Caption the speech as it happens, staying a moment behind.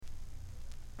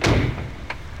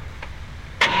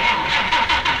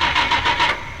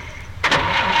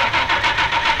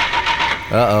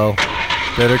Uh-oh.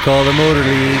 Better call the Motor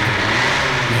League.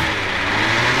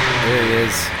 There he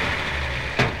is.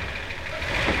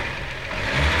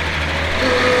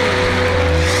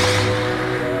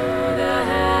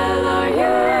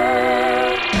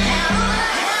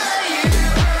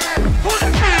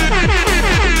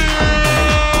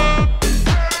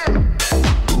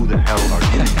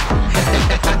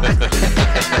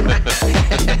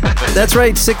 That's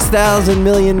right, $6,000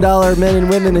 million men and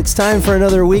women. It's time for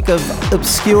another week of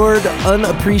obscured,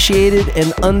 unappreciated,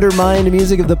 and undermined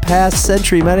music of the past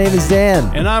century. My name is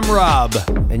Dan. And I'm Rob.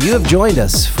 And you have joined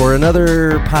us for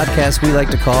another podcast we like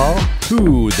to call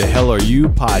Who the Hell Are You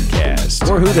Podcast.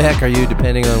 Or Who the Heck Are You,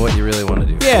 depending on what you really want to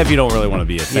do. Yeah, if you don't really want to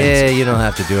be offensive. Yeah, you don't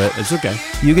have to do it. It's okay.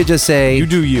 You could just say... You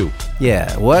do you.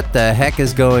 Yeah, what the heck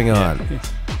is going on? Yeah.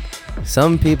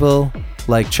 Some people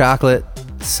like chocolate,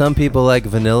 some people like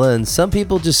vanilla, and some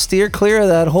people just steer clear of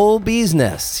that whole bee's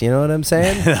nest. You know what I'm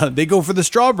saying? They go for the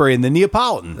strawberry and the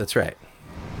Neapolitan. That's right.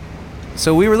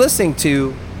 So we were listening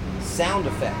to sound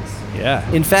effects. Yeah.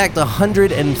 In fact,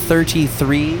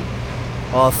 133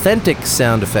 authentic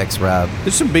sound effects, Rob.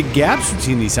 There's some big gaps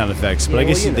between these sound effects, but I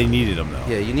guess they needed them, though.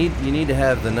 Yeah, you need to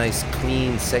have the nice,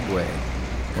 clean segue.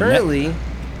 Currently,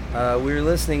 we were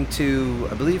listening to,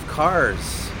 I believe,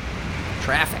 cars,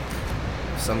 traffic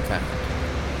of some kind.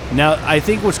 Now, I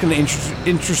think what's going to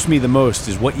interest me the most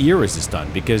is what year is this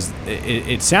done? Because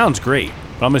it sounds great,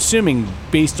 but I'm assuming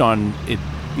based on it,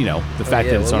 the fact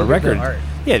that it's on a record.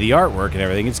 Yeah, the artwork and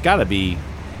everything. It's got to be.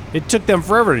 It took them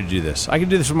forever to do this. I can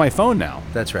do this with my phone now.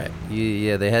 That's right.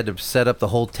 Yeah, they had to set up the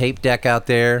whole tape deck out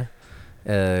there.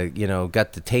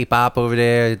 Got the tape op over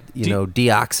there.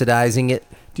 Deoxidizing it.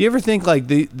 Do you ever think like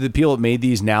the people that made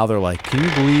these now? They're like, can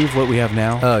you believe what we have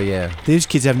now? Oh yeah. These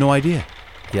kids have no idea.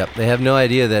 Yep, they have no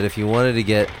idea that if you wanted to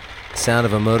get sound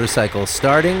of a motorcycle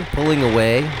starting, pulling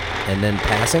away, and then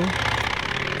passing,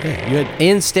 yeah, you had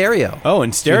in stereo. Oh,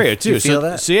 in stereo too. You feel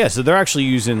that? So they're actually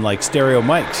using like stereo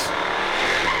mics.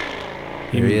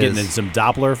 You're getting in some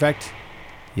Doppler effect.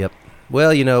 Yep.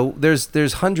 Well,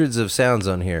 there's hundreds of sounds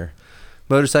on here.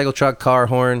 Motorcycle, truck, car,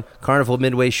 horn, carnival,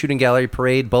 midway, shooting gallery,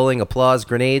 parade, bowling, applause,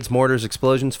 grenades, mortars,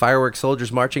 explosions, fireworks,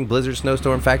 soldiers marching, blizzard,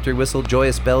 snowstorm, factory whistle,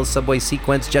 joyous bells, subway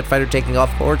sequence, jet fighter taking off,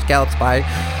 horse gallops by,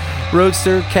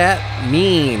 roadster, cat,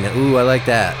 mean. Ooh, I like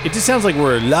that. It just sounds like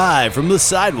we're live from the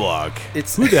sidewalk.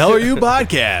 It's Who the Hell Are You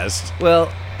podcast. Well,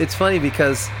 it's funny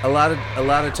because a lot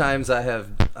of times I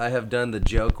have done the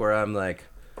joke where I'm like,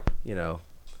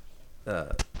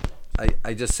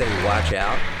 I just say watch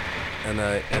out. And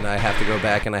I have to go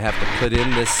back and I have to put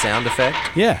in this sound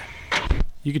effect. Yeah.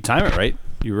 You could time it right.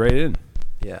 You write it in.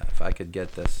 Yeah, if I could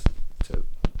get this to...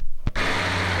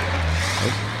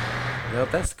 Nope,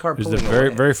 that's the car pulling away. It's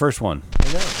the very first one.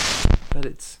 I know, but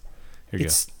it's... Here you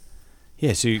go.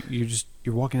 Yeah, so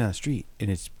you're walking down the street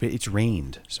and it's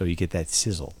rained, so you get that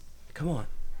sizzle. Come on,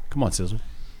 sizzle.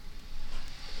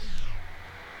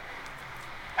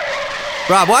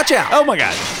 Rob, watch out! Oh my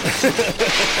God!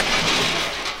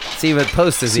 See, but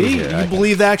post is easier. You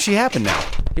believe that actually happened now.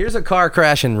 Here's a car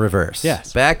crash in reverse.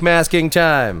 Yes. Backmasking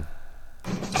time.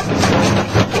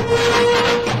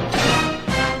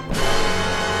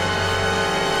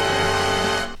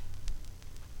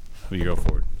 You go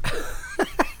forward.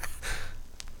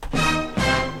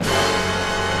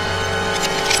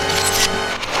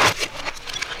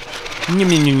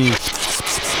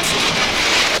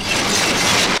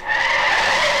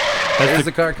 That was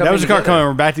the car coming. That was the car coming.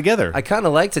 We're back together. I kind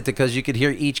of liked it because you could hear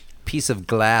each piece of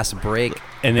glass break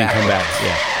and then come back.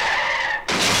 Yeah.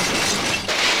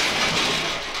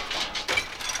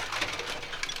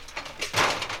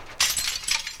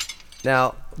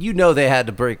 Now they had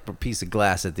to break a piece of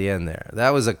glass at the end there. That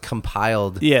was a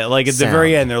compiled. Yeah, like at sound. the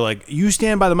very end, they're like, "You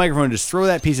stand by the microphone and just throw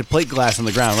that piece of plate glass on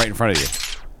the ground right in front of you."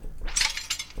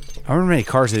 I remember how many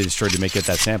cars they destroyed to make it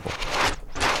that sample.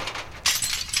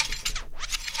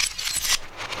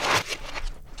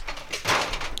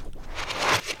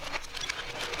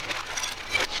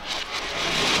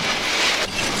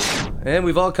 And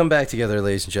we've all come back together,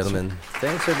 ladies and gentlemen.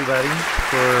 Thanks, everybody,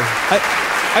 for... I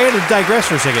had to digress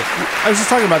for a second. I was just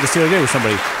talking about this the other day with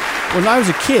somebody. When I was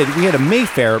a kid, we had a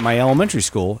Mayfair at my elementary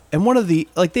school, and one of the,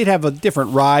 they'd have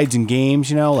different rides and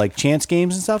games, like chance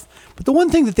games and stuff. But the one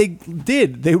thing that they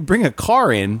did, they would bring a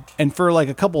car in, and for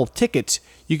a couple of tickets,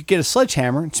 you could get a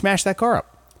sledgehammer and smash that car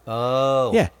up.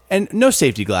 Oh. Yeah, and no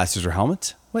safety glasses or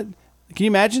helmets. What? Can you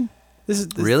imagine? This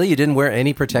really? You didn't wear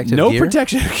any protective gear? No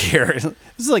protective gear. This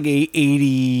is like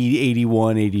 80,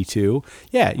 81, 82.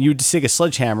 Yeah, you'd just take a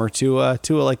sledgehammer to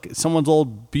someone's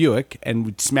old Buick and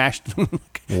we'd smash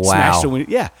wow.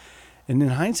 Yeah. And in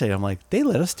hindsight, I'm like, they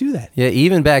let us do that. Yeah,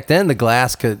 even back then, the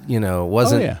glass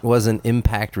wasn't Oh, yeah.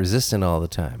 impact resistant all the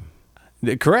time.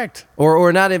 Correct.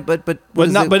 Or not, but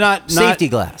not safety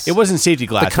glass. It wasn't safety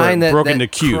glass. The kind where it that broke into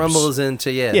cubes. crumbles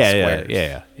into Yeah.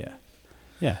 squares.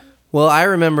 Yeah. Well, I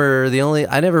remember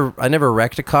I never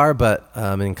wrecked a car, but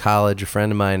in college, a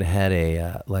friend of mine had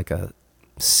a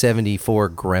 74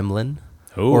 Gremlin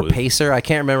or Pacer. I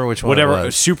can't remember which one. Whatever. It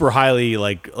was. Super highly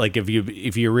like if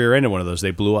you rear-ended one of those,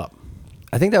 they blew up.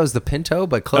 I think that was the Pinto,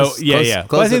 but close. Oh, yeah.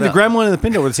 Close Well, I think the enough. Gremlin and the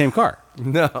Pinto were the same car.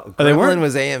 No, they Gremlin weren't?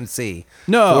 was AMC.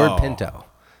 No. Ford Pinto.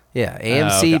 Yeah,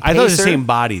 AMC. Okay. I thought it was the Pacer. same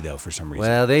body though for some reason.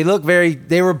 Well, they look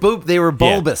they were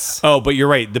bulbous. Yeah. Oh, but you're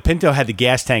right. The Pinto had the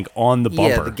gas tank on the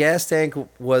bumper. Yeah, the gas tank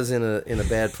was in a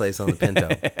bad place on the Pinto.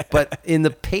 But in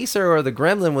the Pacer or the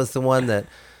Gremlin was the one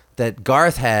that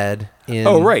Garth had in...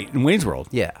 Oh, right. In Wayne's World.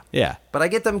 Yeah. Yeah. But I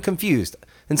get them confused.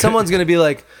 And someone's going to be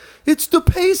like, it's the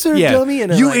Pacer, Yeah. dummy.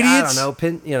 And I'm You like, idiots. I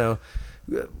don't know,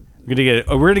 We're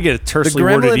gonna get a tersely The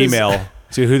Gremlin worded is- email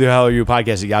to who the hell are you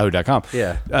podcast at yahoo.com.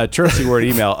 Yeah. Tersely worded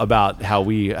email about how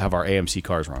we have our AMC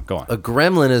cars wrong. Go on. A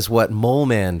Gremlin is what Mole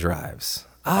Man drives.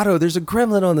 Otto, there's a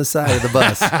Gremlin on the side of the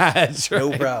bus. That's right.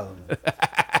 No problem.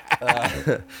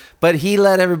 But he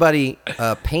let everybody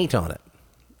paint on it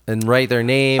and write their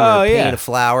name or paint a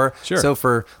flower. Sure. So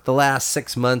for the last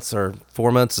 6 months or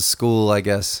 4 months of school, I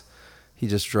guess, he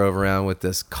just drove around with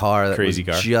this car that Crazy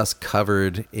was car. just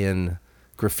covered in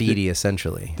graffiti,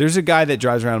 essentially. There's a guy that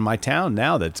drives around in my town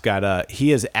now that's got he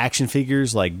has action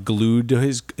figures like glued to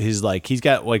his like he's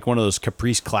got like one of those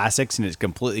Caprice Classics and it's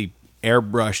completely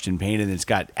airbrushed and painted and it's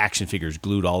got action figures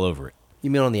glued all over it. You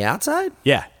mean on the outside?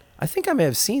 Yeah. I think I may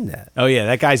have seen that. Oh yeah,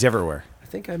 that guy's everywhere. I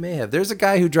think I may have. There's a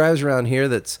guy who drives around here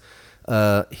that's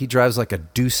he drives like a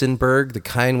Duesenberg, the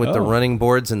kind with the running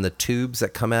boards and the tubes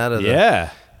that come out of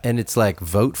Yeah. And it's like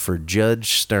vote for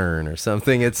Judge Stern or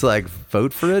something. It's like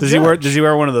vote for a Does judge. he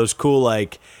wear one of those cool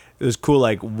like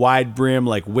wide brim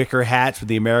like wicker hats with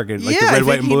the American like the Yeah, red, I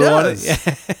white, and think he blue on it? does.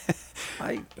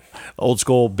 Yeah. Old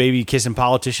school baby kissing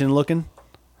politician looking.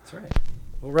 That's right.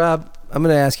 Well, Rob, I'm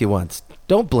going to ask you once.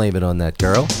 Don't blame it on that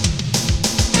girl.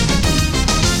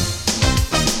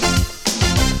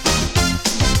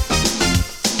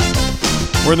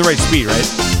 We're in the right speed, right?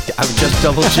 I've just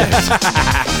double checked.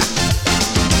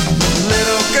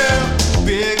 Little girl,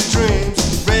 big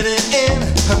dreams, read it in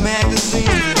her magazine.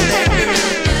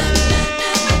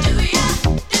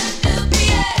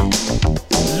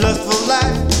 Lustful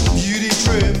life, beauty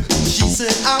trip. She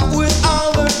set out with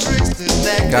all the tricks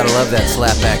that Gotta love that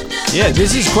slapback. Yeah,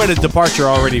 this is quite a departure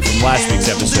already from last week's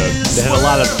episode. They had a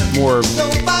lot of more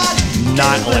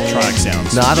not electronic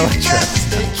sounds. Not electric.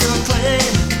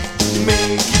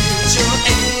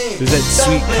 There's that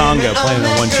sweet conga playing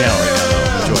on one channel right now, though.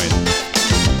 I'm enjoying it.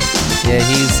 Yeah,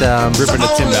 he's Ripping a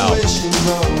timbal.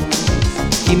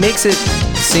 he makes it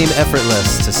seem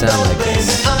effortless to sound like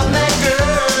this.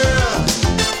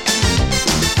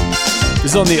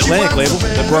 This is on the Atlantic label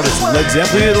that brought us Led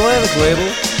Zeppelin. The Atlantic label.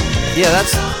 Yeah,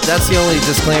 that's the only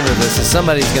disclaimer of this is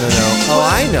somebody's gonna know. Oh,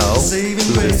 I know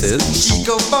who this is.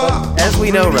 As we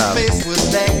know, Rob,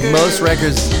 most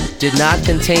records did not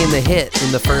contain the hit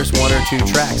in the first 1 or 2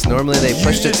 tracks. Normally, they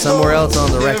pushed it somewhere else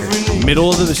on the record. Middle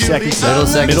of the second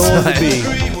side. Middle of the side. B.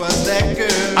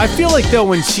 I feel like though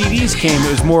when CDs came, it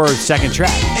was more second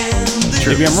track.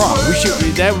 Maybe I'm wrong.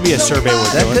 That would be a survey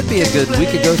worth That doing. could be we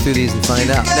could go through these and find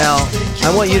out. Now,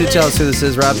 I want you to tell us who this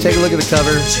is, Rob. Take a look at the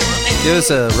cover. Give us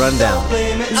a rundown.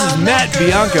 This is Matt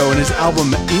Bianco and his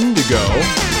album Indigo.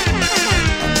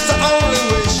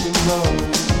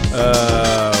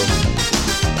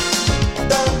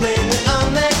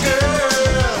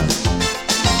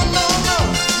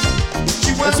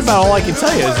 That's about all I can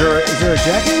tell you. Is there a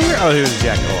jacket in here? Oh, here's a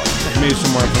jacket. Hold on. Maybe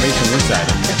some more information inside.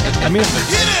 I mean,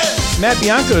 Matt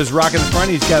Bianco is rocking the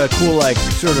front. He's got a cool, like,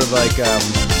 sort of like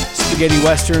spaghetti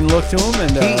western look to him.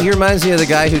 And He reminds me of the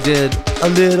guy who did a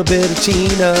little bit of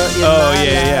Tina.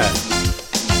 yeah.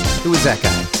 Who was that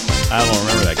guy? I don't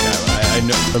remember that guy. I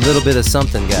know. A little bit of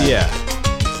something guy. Yeah.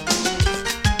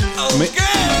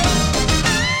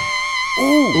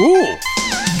 Ooh.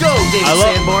 Go, David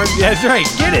Sanborn. Yeah, that's right.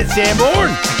 Get it,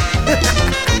 Sanborn.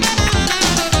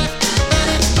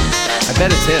 I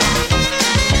bet it's him.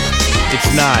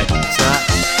 It's not. It's not.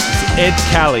 It's Ed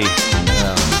Cali.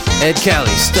 Ed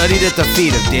Kelly studied at the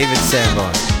feet of David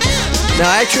Sanborn. Now,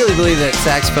 I truly believe that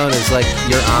saxophone is like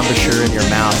your embouchure in your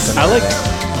mouth. I like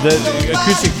the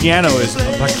acoustic piano is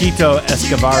Paquito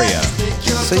Escovaria.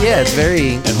 So yeah, it's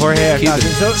very And Jorge Cuban.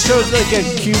 Acosta. So it's like a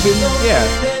Cuban,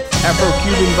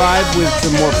 Afro-Cuban vibe with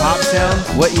some more pop sound.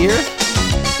 What year?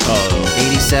 Oh,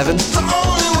 87. it's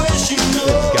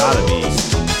gotta be.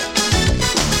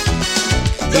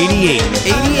 88.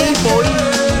 88, boy.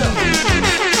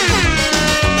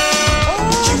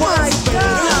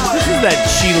 This is that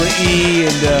Sheila E.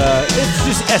 and it's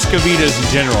just Escovitas in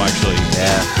general, actually.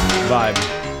 Yeah. Vibe.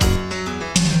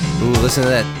 Ooh, listen to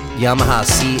that Yamaha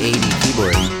C80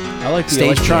 keyboard. I like the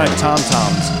Stage electronic piano.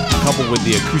 tom-toms coupled with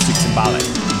the acoustic cymbalic.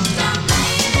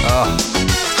 Oh.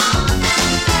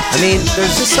 I mean,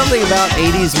 there's just something about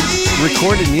 80s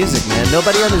recorded music, man.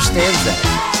 Nobody understands that.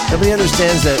 Nobody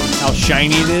understands that. How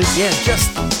shiny it is. Yeah, it's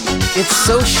just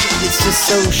so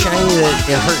shiny that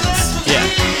it hurts. Yeah.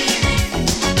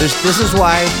 This is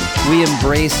why we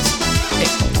embraced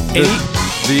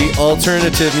the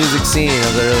alternative music scene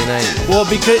of the early 90s. Well,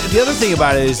 because the other thing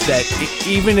about it is that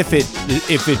even if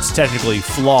it's technically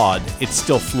flawed, it's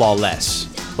still flawless.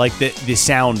 Like the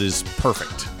sound is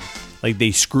perfect. Like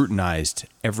they scrutinized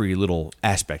every little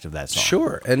aspect of that song.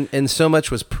 Sure, and so much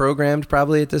was programmed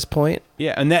probably at this point.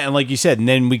 Yeah, and like you said, and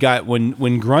then we got when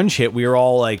grunge hit, we were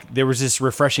all like, there was this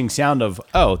refreshing sound of,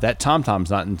 oh, that tom-tom's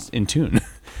not in tune.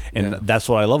 And that's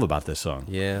what I love about this song.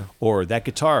 Yeah. Or that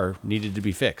guitar needed to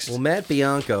be fixed. Well, Matt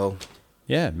Bianco.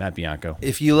 Yeah, Matt Bianco.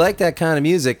 If you like that kind of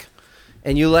music,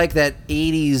 and you like that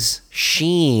 80s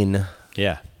sheen,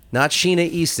 Yeah. not Sheena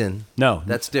Easton. No.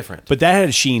 That's different. But that had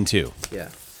a sheen, too. Yeah.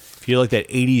 If you like that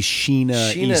 80s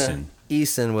Sheena Easton.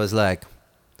 Easton was like,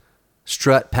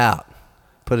 strut, pout,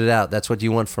 put it out. That's what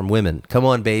you want from women. Come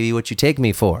on, baby, what you take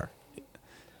me for?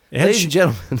 Ladies and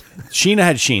gentlemen. Sheena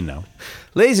had sheen, though.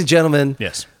 Ladies and gentlemen.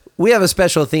 Yes. We have a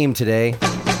special theme today.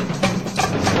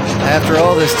 After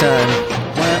all this time,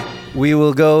 we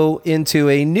will go into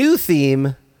a new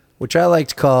theme, which I like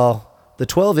to call the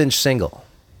 12-inch single.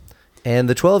 And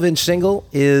the 12-inch single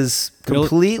is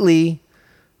completely,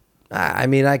 I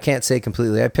mean, I can't say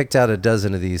completely. I picked out a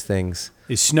dozen of these things.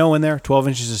 Is snow in there? 12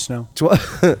 inches of snow?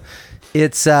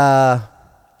 It's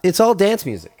all dance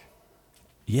music.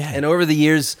 Yeah. And over the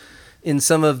years, in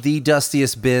some of the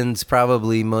dustiest bins,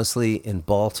 probably mostly in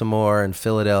Baltimore and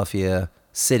Philadelphia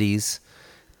cities.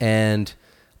 And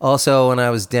also when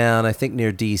I was down, I think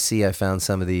near DC, I found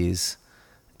some of these.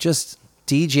 Just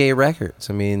DJ records.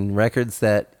 I mean, records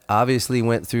that obviously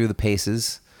went through the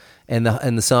paces. And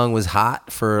the song was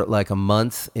hot for like a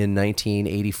month in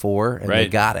 1984, and they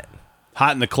got it.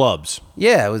 Hot in the clubs.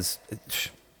 Yeah, it was.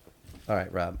 All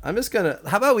right, Rob. I'm just gonna.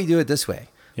 How about we do it this way?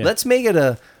 Yeah. Let's make it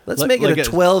a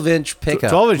 12-inch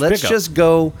pickup. 12-inch Let's pickup. just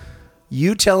go.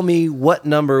 You tell me what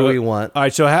number we want. All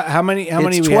right. So how many? How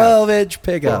many? It's we have? 12-inch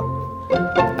pickup.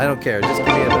 I don't care. Just give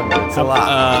me a number. It's a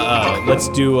lot. Let's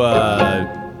do.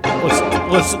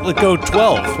 Let's go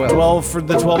 12. 12 for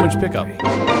the 12-inch pickup.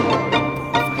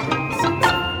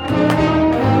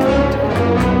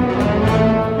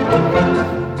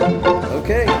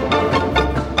 Okay.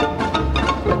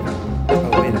 Oh,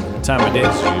 wait a minute. What time of day is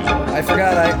it usually? I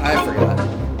forgot.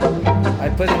 I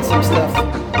put in some stuff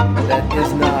that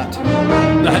is not.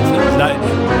 Not.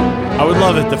 I would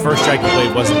love it. The first track you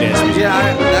played wasn't dance music.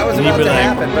 Yeah, that was And you'd about be to like,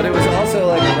 happen, but it was also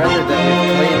like a record that we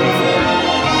played before.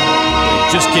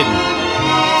 Just kidding.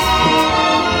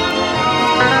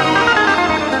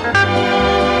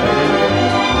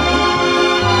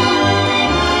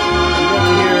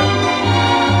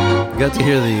 You got to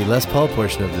hear the Les Paul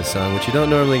portion of this song, which you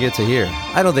don't normally get to hear.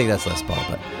 I don't think that's Les Paul,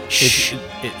 but shh.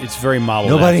 It's very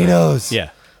modeled. Nobody after. knows. Yeah.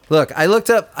 Look, I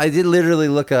did literally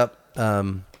look up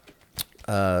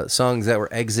songs that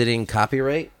were exiting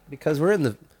copyright because we're in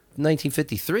the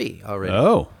 1953 already.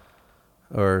 Oh.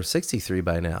 Or 63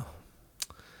 by now.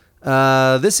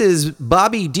 This is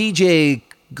Bobby DJ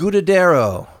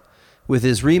Gudadero with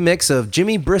his remix of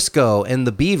Jimmy Briscoe and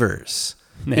the Beavers,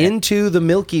 Into the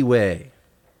Milky Way.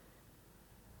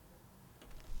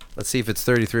 Let's see if it's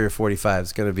 33 or 45.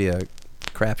 It's going to be a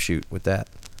crapshoot with that.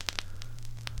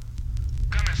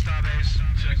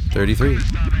 33.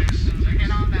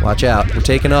 Watch out. We're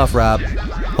taking off, Rob.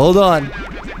 Hold on.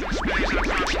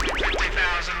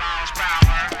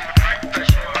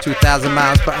 2,000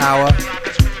 miles per hour.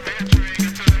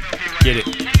 Get it.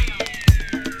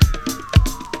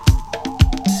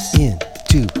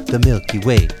 Into the Milky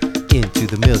Way. Into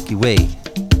the Milky Way.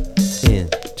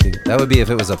 That would be if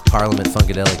it was a Parliament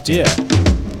Funkadelic tune. Yeah.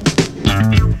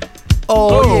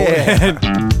 Oh, yeah.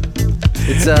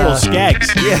 It's Little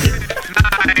skags. Yeah.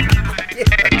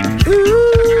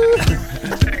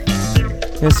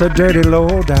 It's a dirty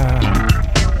lowdown.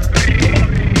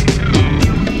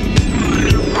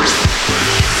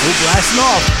 Oh, blasting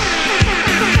off.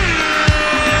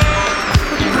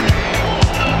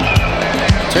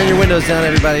 Turn your windows down,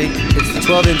 everybody. It's the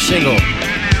 12-inch single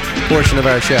portion of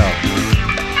our show.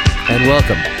 And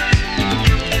welcome.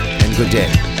 And good day.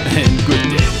 And good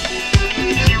day.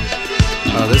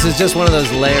 Oh, this is just one of those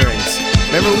layerings.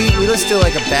 Remember we listened to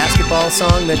like a basketball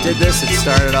song that did this? It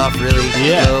started off really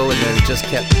low and then it just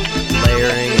kept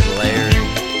layering and layering.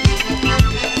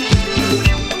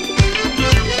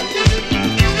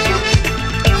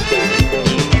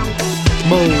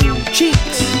 Mo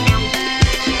Cheeks.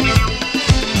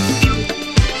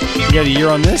 You got a year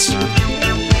on this?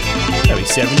 That'd be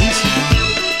 70s?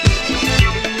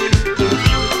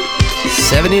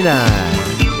 79.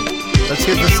 Let's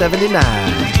hear it for 79.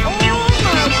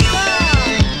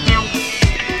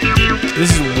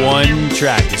 This is one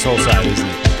track, this whole side, isn't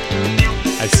it?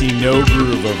 I see no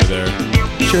groove over there.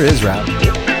 Sure is, Rob.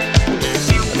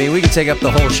 I mean, we could take up the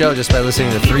whole show just by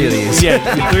listening to 3 of these. Yeah,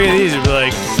 3 of these would be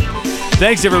like,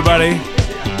 thanks, everybody.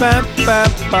 Ba, ba,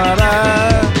 ba,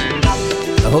 da.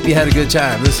 I hope you had a good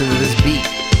time listening to this beat.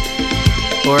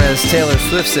 Or as Taylor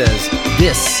Swift says,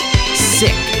 this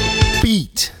sick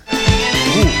beat.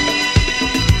 Ooh.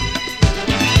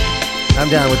 I'm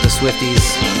down with the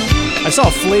Swifties. I saw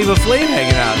Flava Flav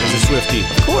hanging out as a Swiftie.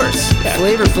 Of course. Yeah.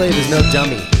 Flavor Flav is no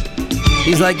dummy.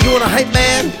 He's like, you want a hype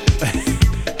man?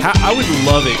 I would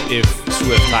love it if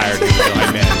Swift hired me as a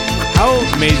hype man. How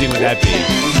amazing would that be?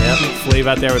 Yep. Flav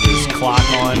out there with his clock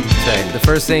on. Right. The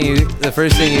first thing you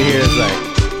hear is like,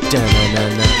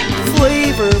 da-na-na-na.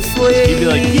 Flavor Flav. You'd be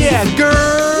like, yeah,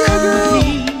 girl. Yeah, girl.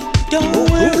 Don't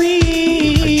worry.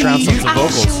 I trounced on some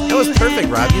vocals. That was perfect,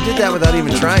 Rob. You did that without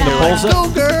even trying. The pulse like, go,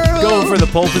 girl. Go for the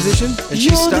pole position. And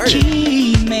she started.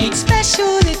 Yeah.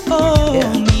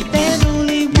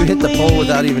 You hit the pole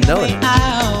without even knowing it.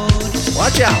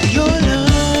 Watch out.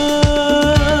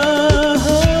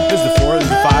 This is the 4, this is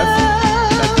the 5.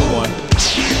 That's the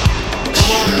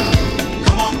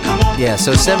 1. Yeah,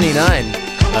 so 79,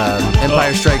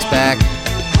 Empire Strikes Back.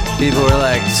 People were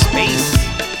like, space.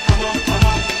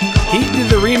 He did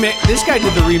the remix. This guy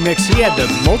did the remix. He had the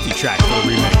multi-track for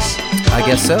the remix. I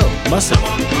guess so. Must have.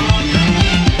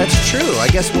 That's true. I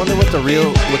guess wonder what the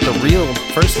real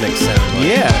first mix sounded like.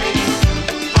 Yeah.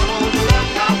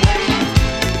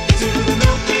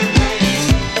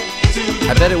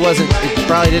 I bet it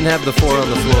probably didn't have the 4 on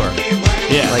the floor.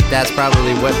 Yeah. Like that's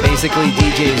probably what basically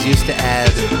DJs used to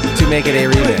add to make it a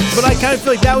remix. But I kind of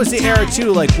feel like that was the era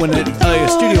too, like when a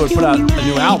studio would put out a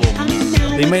new album,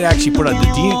 they might actually put out the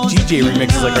DJ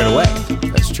remixes like right away.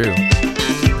 That's true.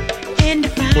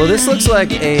 Well, this looks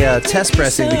like a test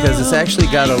pressing because it's actually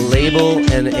got a label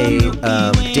and a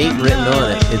date written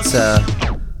on it. It's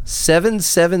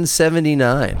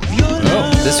 7/7/79.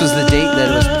 Oh. This was the date that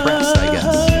it was pressed, I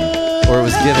guess, or it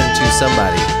was given to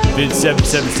somebody. If it's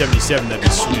 7/7/77, that'd be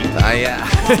sweet.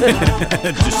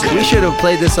 We should have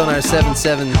played this on our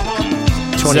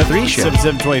 7/7/23 show.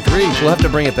 7/7/23. We'll have to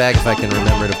bring it back if I can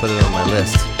remember to put it on my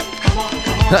list.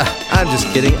 I'm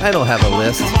just kidding. I don't have a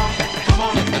list.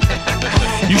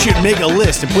 You should make a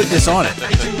list and put this on it.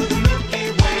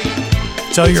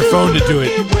 Tell your phone to do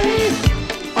it.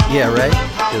 Yeah, right?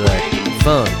 You're like,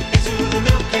 phone.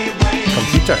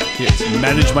 Computer. Yes,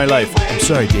 manage my life. I'm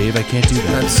sorry, Dave. I can't do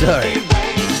that. I'm sorry.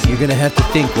 You're going to have to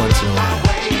think once in a while.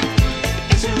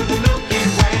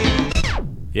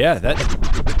 Yeah, that.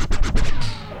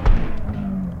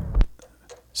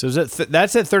 So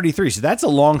that's at 33. So that's a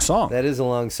long song. That is a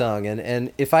long song,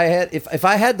 and if I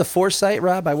had the foresight,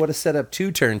 Rob, I would have set up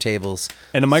 2 turntables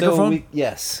and a microphone.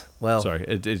 Yes. Well, sorry,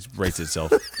 it writes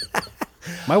itself.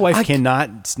 My wife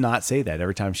cannot not say that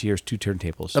every time she hears 2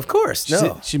 turntables. Of course,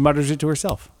 no. She mutters it to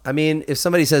herself. I mean, if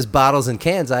somebody says bottles and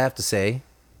cans, I have to say,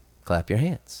 clap your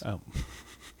hands. Oh.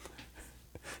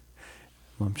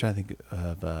 Well, I'm trying to think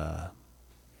of.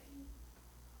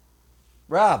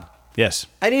 Rob. Yes.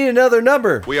 I need another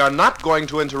number. We are not going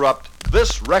to interrupt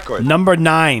this record. Number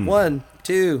 9. 1,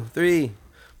 2, 3,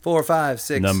 4, 5,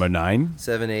 6. Number 9.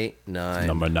 7, 8, 9.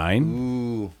 Number 9.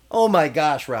 Ooh. Oh my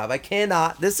gosh, Rob. I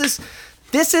cannot. This is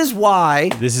why.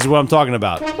 This is what I'm talking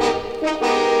about. I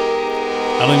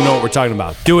don't even know what we're talking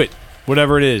about. Do it.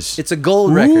 Whatever it is. It's a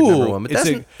gold record, number 1. But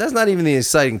that's not even the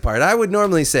exciting part. I would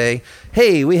normally say,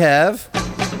 hey, we have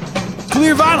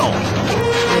clear vinyl.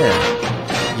 Yeah.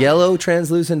 Yellow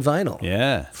translucent vinyl.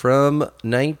 Yeah. From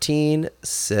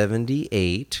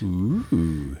 1978.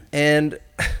 Ooh. And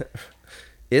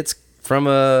it's from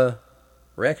a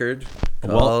record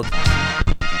called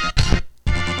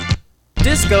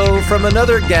Disco from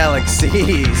Another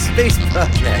Galaxy, Space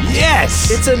Project. Yes!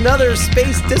 It's another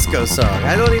space disco song.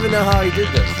 I don't even know how he did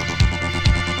this.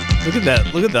 Look at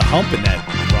that. Look at the hump in that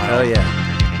vinyl. Oh, yeah.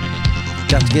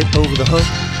 Got to get over the hump.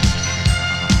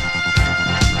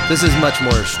 This is much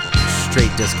more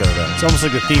straight disco, though. It's almost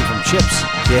like the theme from Chips.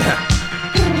 Yeah.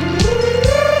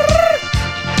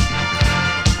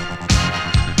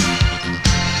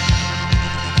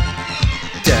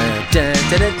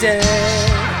 dun,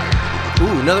 dun.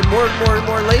 Ooh, another more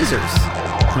lasers.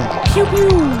 Pew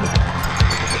pew.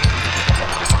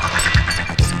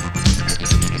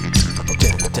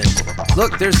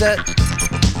 Look, there's that.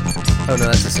 Oh no,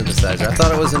 that's a synthesizer. I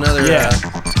thought it was another. Yeah.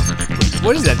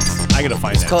 What is that? I gotta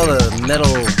find It's that. called a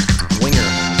metal winger.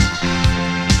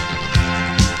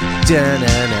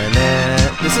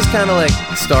 Da-na-na-na. This is kind of like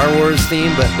Star Wars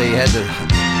theme, but they had to,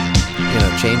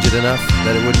 change it enough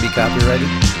that it wouldn't be copyrighted.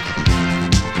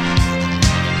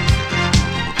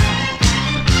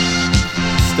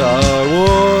 Star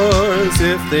Wars,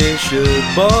 if they should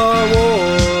bar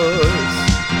wars,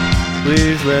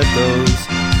 please let those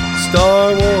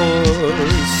Star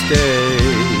Wars stay.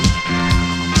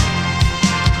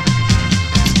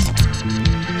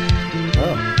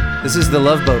 Oh, this is the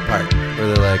Love Boat part, where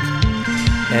they're like,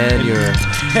 and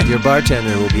your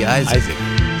bartender will be Isaac.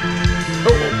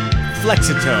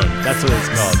 Flexitone. That's what it's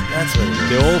called. That's what it is.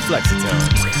 The old Flexitone.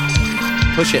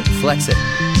 Push it, flex it.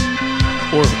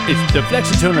 Or it's the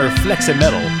Flexitone or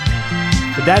Fleximetal.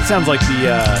 But that sounds like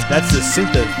that's the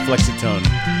synth Flexitone.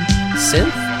 Synth?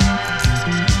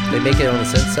 They make it on a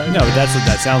synthesizer? No, but that's what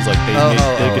that sounds like.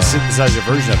 They could synthesize a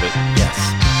version of it. Yes.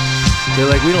 They're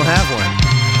like, we don't have one.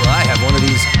 Well, I have one of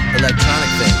these electronic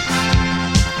things.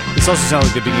 This also sounds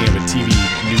like the beginning of a TV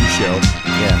news show.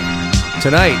 Yeah.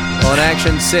 Tonight on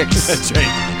Action 6. That's right.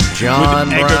 John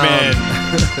With Brown. Anchorman.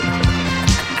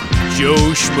 Joe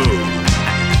Schmoo.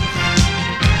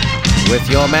 With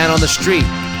your man on the street,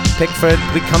 Pickford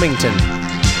Cummington.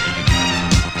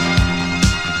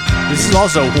 This is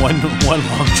also one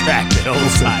long track the whole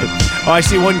time. Oh, I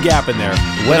see one gap in there.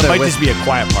 Weather It might with just be a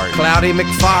quiet part. Cloudy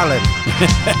McFarlane.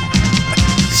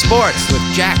 Sports with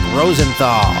Jack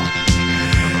Rosenthal.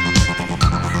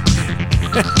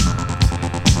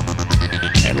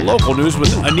 And local news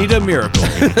with Anita Miracle.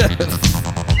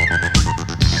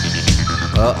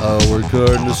 Uh-oh, we're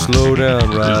starting to slow down,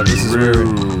 Rob. This is where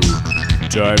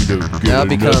Time to get Now it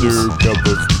becomes- another cup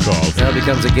of coffee. now it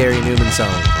becomes a Gary Newman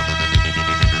song.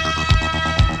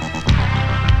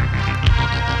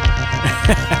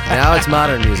 Now it's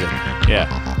modern music. Yeah.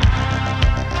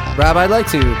 Rob, I'd like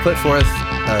to put forth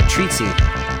a treatsy.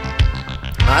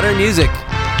 Modern music,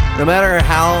 no matter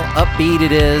how upbeat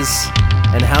it is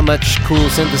and how much cool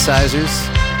synthesizers,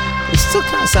 it still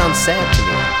kind of sounds sad to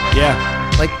me. Yeah.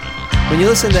 Like, when you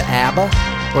listen to ABBA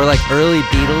or like early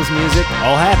Beatles music,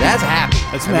 All happy. that's happy.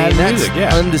 That's mad music,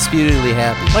 yeah. Undisputedly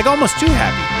happy. Like almost too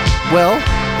happy. Well,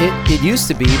 it used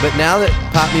to be, but now that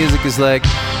pop music is like,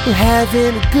 we're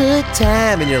having a good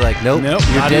time, and you're like, nope, you're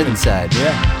not dead even. inside.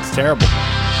 Yeah. It's terrible.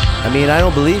 I mean, I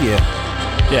don't believe you.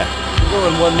 Yeah. We're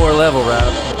going one more level, Rob.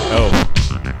 Oh.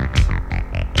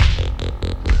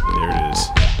 There it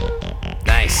is.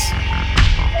 Nice.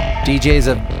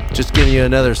 DJs have just given you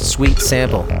another sweet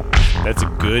sample. That's a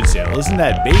good sound. Listen to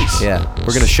that bass. Yeah,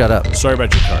 we're gonna shut up. Sorry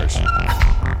about your cars.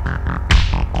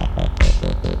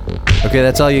 Okay,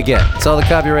 that's all you get. That's all the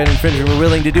copyright infringement we're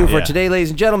willing to do for Yeah. today, ladies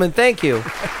and gentlemen. Thank you.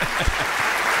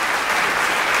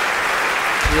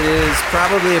 It is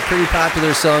probably a pretty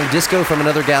popular song, Disco from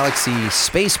Another Galaxy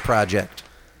Space Project,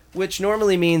 which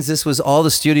normally means this was all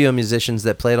the studio musicians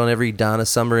that played on every Donna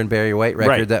Summer and Barry White record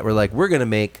Right. that were like, we're going to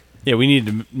make Yeah, we need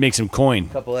to make some coin.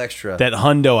 a couple extra. That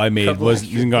hundo I made Couple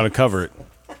wasn't going to cover it.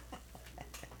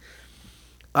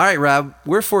 All right, Rob,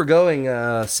 we're foregoing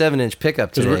 7-inch pickup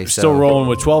Because today. we're still rolling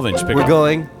with 12-inch pickup. We're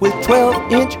going with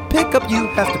 12-inch pickup. You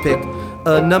have to pick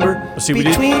a number See, we did-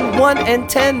 between 1 and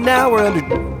 10. Now we're under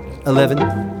 11.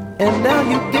 And now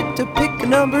you get to pick a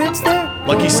number. It's there.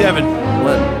 Lucky 7. 1,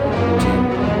 2,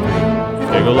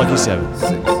 There you go, lucky 7. 6,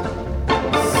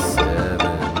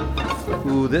 7.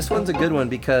 Ooh, this one's a good one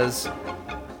because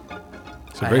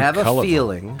It's a I very have a colorful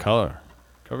feeling. Cover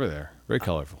there. Very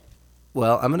colorful.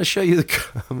 Well, I'm going to show you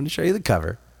the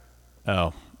cover.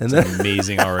 Oh, And it's then-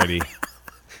 amazing already.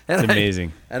 And It's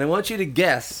amazing. And I want you to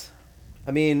guess.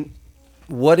 I mean,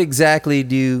 what exactly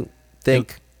do you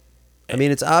think? I mean,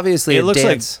 it's obviously It a looks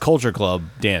dance. like Culture Club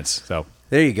dance. So,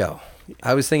 There you go.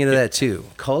 I was thinking of that too.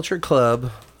 Culture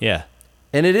Club. yeah.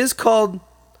 And it is called,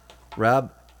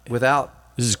 Rob,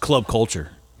 without. This is club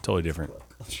culture. Totally different.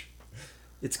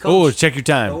 It's Oh, called. check your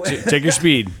time. Oh. Check your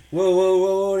speed.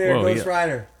 Whoa. There Whoa, goes yeah.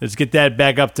 Ryder. Let's get that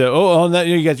back up to. Oh, no,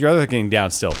 you got your other thing down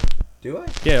still. Do I?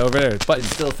 Yeah, over there. Button.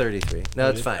 It's still 33. No,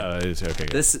 it's fine. Oh, it's okay.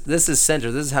 Good. This is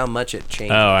center. This is how much it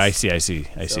changes. Oh, I see. So see.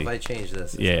 if I change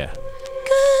this. Yeah.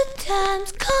 Good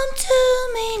times come to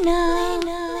me now.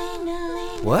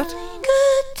 What?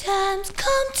 Good times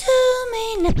come to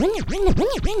me now.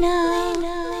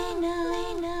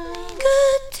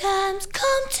 Good times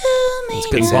come to me It's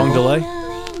Ping good pong sample. delay.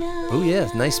 Oh yeah,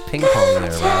 nice ping pong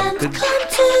there, Rob.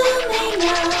 Good.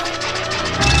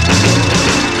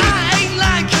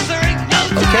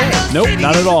 Okay. Nope,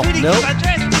 not at all. Nope.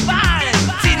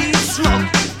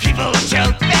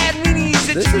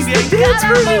 This is the dance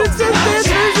version. It says dance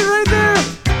version right there.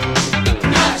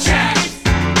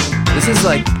 This is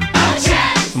like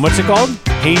And what's it called?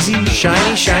 Hazy?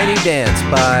 Shiny Shiny Dance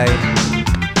by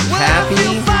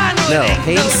Hazy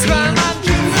Fantasy.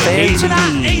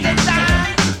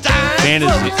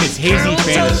 Fantasy. It's Hazy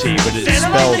Fantasy, but it's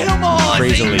spelled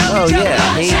crazily. Oh yeah,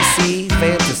 Hazy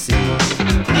Fantasy.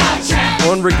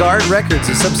 On Regard Records,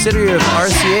 a subsidiary of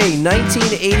RCA,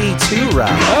 1982, Rob.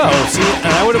 Oh, see,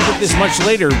 and I would have put this much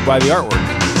later by the artwork.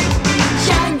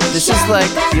 This is like,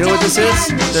 you know what this is?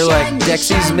 They're like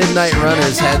Dexy's Midnight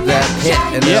Runners had that hit,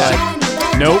 and they're like,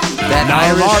 Nope, that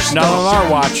Irish not on our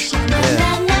watch.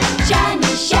 yeah.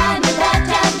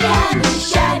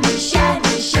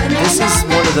 This is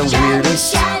one of the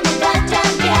weirdest.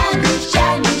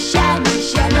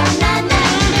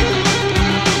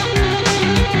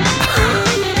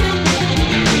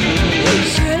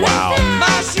 Wow.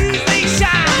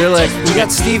 They're like, we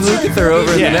got Steve Lukather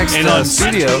over in the next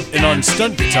studio. And on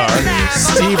stunt guitar,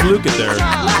 Steve Lukather.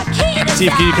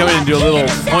 Steve, can you come in and do a little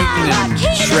pointing and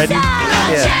shredding?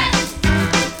 Yeah.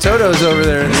 Toto's over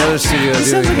there in the other studio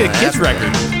This doing sounds like a kid's Africa.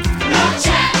 record.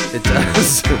 It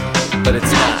does, but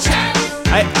it's not.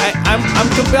 I'm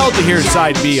compelled to hear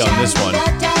side B on this one.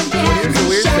 Well, here's the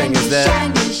weird thing is that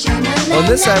on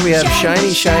this side we have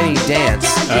Shiny Shiny Dance,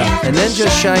 and then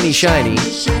just Shiny Shiny,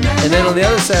 and then on the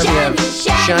other side we have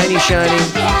Shiny Shiny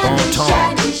Bon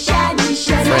Ton. French.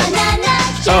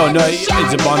 Oh, no,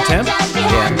 it's a Bon Temp?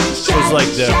 Yeah. It was like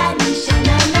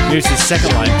here's the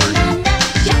second line version.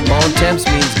 Bon Temps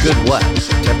means good what?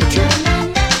 Temperature?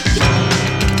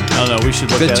 I don't know, we should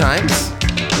look Good at times? it.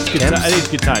 I think it's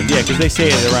good times, yeah, because they say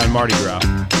it around Mardi Gras.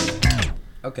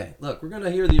 Okay, look, we're going to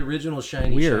hear the original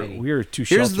Shiny Shiny. We are too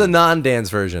Here's sheltered. the non-dance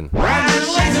version. Hey,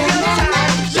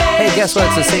 guess what?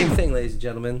 It's the same thing, ladies and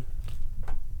gentlemen.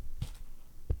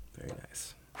 Very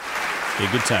nice. Okay,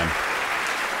 good time.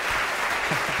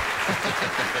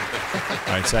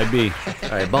 All right, side B. All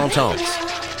right, Bon Temps.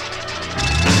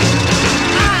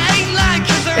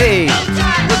 Hey,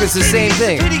 look, it's the same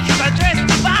thing.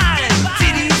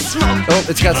 Oh,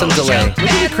 it's got some delay. Look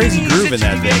at the crazy groove in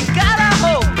that thing. See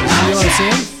what I'm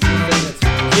saying?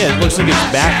 Yeah, it looks like it's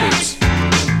backwards.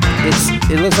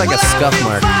 It looks like a scuff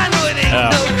mark.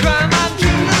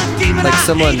 Like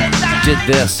someone did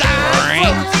this.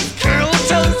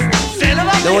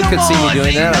 No one could see me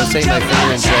doing that. I was taking my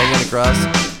finger and dragging it across,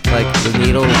 like the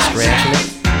needle and scratching it.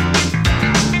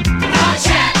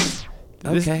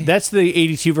 Okay. That's the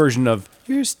 82 version of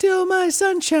 "You're Still My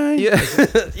Sunshine." Yeah,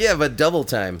 yeah, but double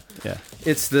time. Yeah.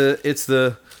 It's the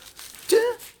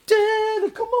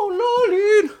come on,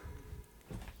 Lolly.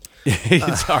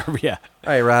 It's hard, yeah.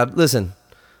 All right, Rob, listen.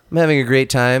 I'm having a great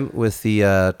time with the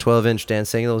 12-inch dance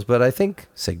signals, but I think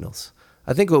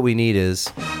what we need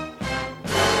is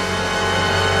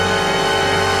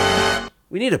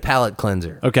we need a palate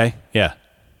cleanser. Okay, yeah.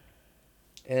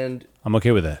 And I'm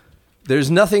okay with that. there's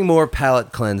nothing more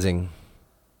palate cleansing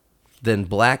than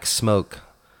black smoke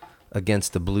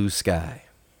against the blue sky.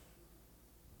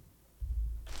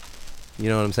 You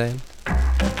know what I'm saying?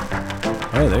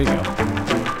 Oh, there you go.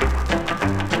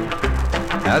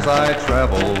 As I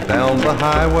travel down the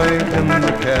highway in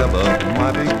the cab of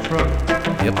my big truck,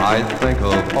 Yep. I think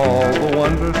of all the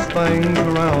wondrous things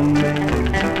around me.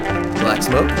 Black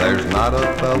smoke? There's not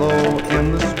a fellow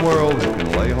in this world who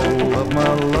can lay hold of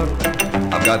my luck.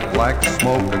 I've got black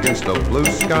smoke against a blue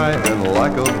sky, and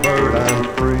like a bird I'm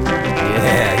free.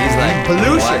 Yeah, he's like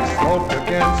pollution. Black smoke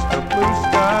against a blue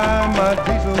sky, my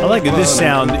diesel I like that this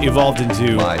running. sound evolved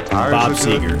into My tires Bob are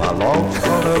good, Seger. my log's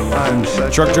caught up, I'm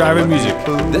set Truck for driving lucky music.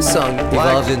 fool. This song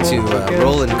Black evolved into smoke against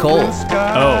Rollin' the Cole. blue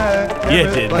sky. Oh, yeah,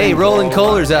 it did. Hey, Rollin'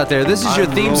 Kohler's out there. This is your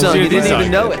theme song. You didn't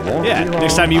even know it. Yeah,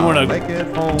 next time you want to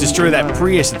destroy that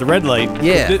Prius at the red light,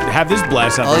 Yeah. have this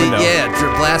blast out the window. Yeah,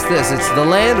 blast this. It's the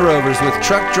Land Rovers with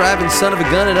Truck Driving Son of a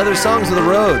Gun and other songs of the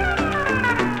road.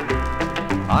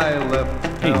 I left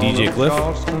Hey, DJ Cliff.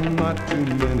 Look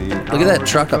at that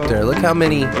truck up there. Look how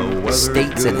many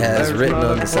states it has written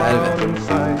on the side of it. Oh,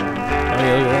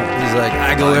 yeah, look at that. He's like,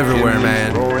 I go everywhere,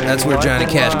 man. That's where Johnny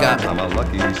Cash got me. I'm a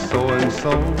lucky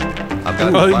so-and-so. I've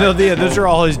got Oh, black no, yeah, those are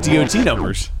all his DOT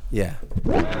numbers. Yeah.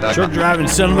 Truck driving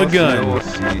son of a gun.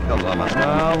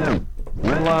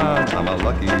 I'm a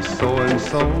lucky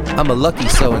so-and-so. I'm a lucky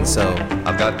so-and-so.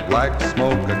 I've got black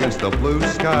smoke against the blue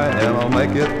sky, and I'll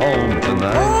make it home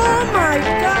tonight. Oh my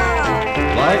God!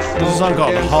 There's a song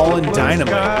called Haulin'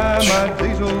 Dynamite.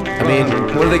 I mean,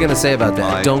 what are they going to say about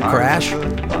that? Don't crash?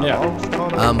 Yeah.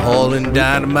 I'm hauling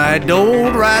dynamite,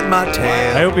 don't ride my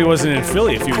tail. I hope he wasn't in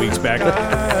Philly a few weeks back.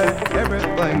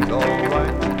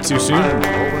 Too soon?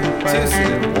 Too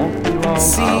soon.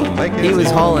 See, he was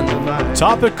hauling.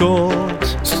 Topical.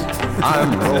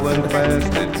 I'm rolling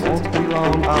fast, it won't be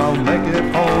long, I'll make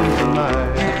it home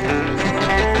tonight.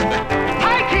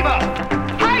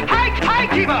 Hi,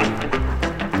 Kiva!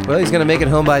 Well, he's going to make it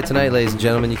home by tonight, ladies and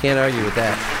gentlemen. You can't argue with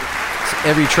that. It's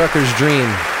every trucker's dream.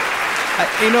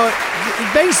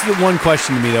 It begs the one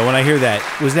question to me, though, when I hear that.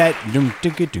 Was that...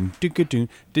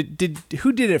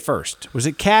 Who did it first? Was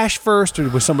it Cash first, or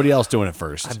was somebody else doing it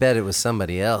first? I bet it was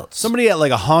somebody else. Somebody had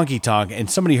like a honky tonk, and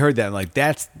somebody heard that and like,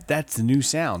 that's the new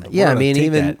sound. Yeah, I mean,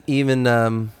 even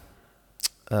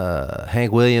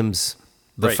Hank Williams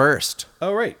the Right. first.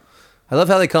 Oh, right. I love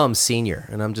how they call him senior,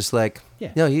 and I'm just like,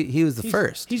 Yeah. no, he was the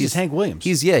first. He's just Hank Williams.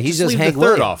 He's Just just leave Hank the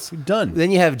third Williams. off. Done.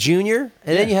 Then you have junior,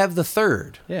 and then Yeah. you have the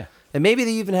third. Yeah. And maybe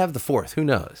they even have the fourth. Who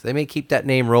knows? They may keep that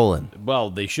name rolling. Well,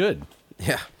 they should.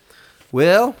 Yeah.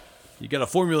 Well, You got a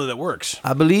formula that works.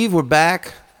 I believe we're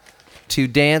back to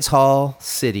Dance Hall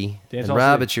City. Dance and Hall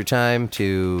Rob, City. it's your time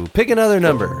to pick another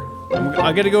number.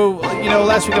 I got to go.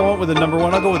 Last week I went with the number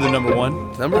one. I'll go with the number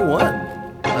one. Number one.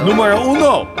 Numero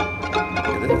uno. Look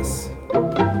at this.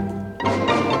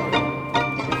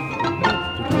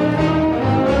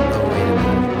 Oh, wait a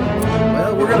minute.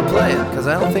 Well, we're going to play it because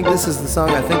I don't think this is the song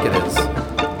I think it is.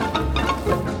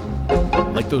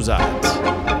 Like those odds.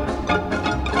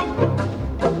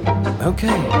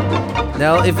 Okay.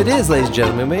 Now, if it is, ladies and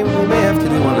gentlemen, maybe we may have to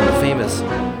do one of the famous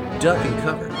duck and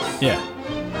covers. Yeah.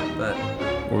 But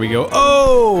Where we go,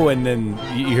 oh, and then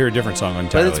you hear a different song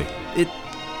entirely.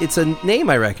 it's a name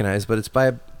I recognize, but it's by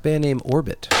a band named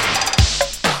Orbit.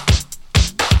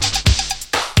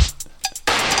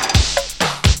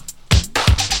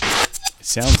 It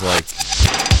sounds like...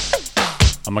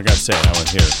 I'm not going to say it. I want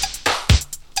to hear it.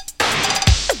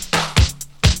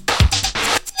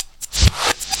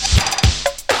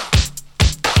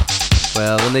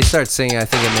 Well, when they start singing, I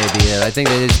think it may be it. I think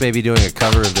they just may be doing a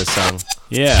cover of this song.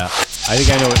 Yeah. I think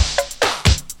I know it.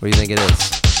 What do you think it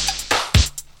is?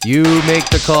 You make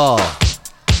the call.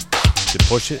 To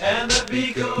push it? And the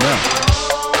beat goes No.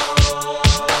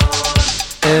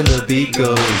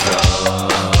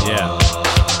 on. Yeah.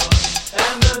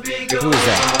 Who is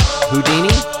that?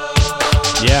 Houdini?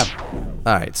 Yeah.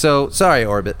 All right. So, sorry,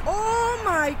 Orbit. Oh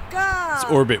my god!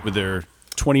 It's Orbit with their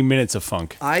 20 minutes of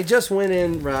funk. I just went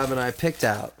in, Rob, and I picked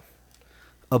out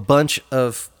a bunch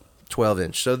of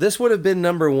 12-inch. So this would have been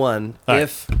number one All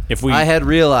right. If we- I had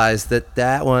realized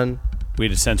that one We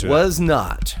had to censor was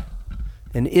not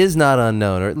and is not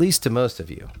unknown, or at least to most of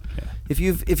you. Yeah. If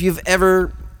you've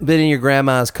ever been in your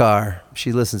grandma's car,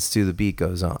 she listens to The Beat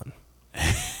Goes On.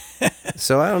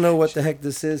 So I don't know what the heck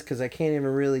this is because I can't even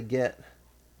really get.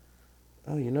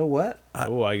 Oh, you know what?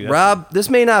 Rob, This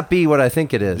may not be what I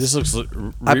think it is. this looks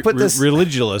I put this-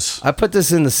 religious. I put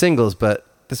this in the singles, but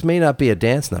this may not be a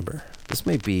dance number. This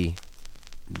may be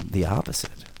the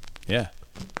opposite. Yeah.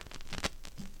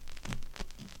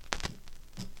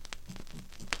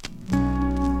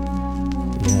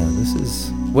 Yeah, this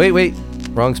is... Wait.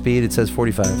 Wrong speed. It says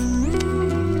 45.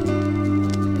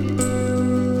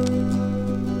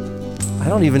 I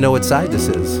don't even know what side this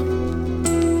is.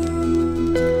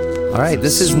 All right,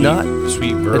 this is not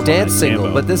sweet verb a dance on a single,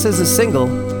 tambo. but this is a single.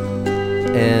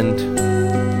 And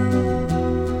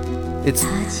it's...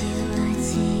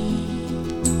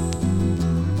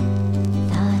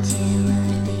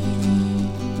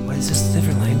 What is this, a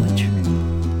different language?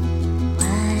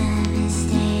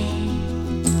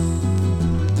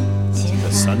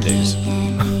 The Sundays.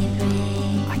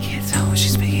 I can't tell when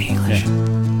she's speaking English.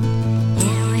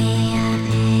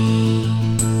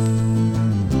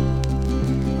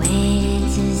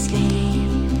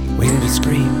 Waiting to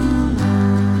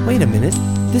scream. Wait a minute.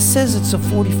 This says it's a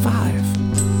 45.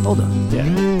 Hold on. Yeah.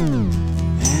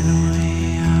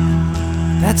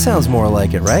 That sounds more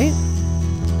like it, right?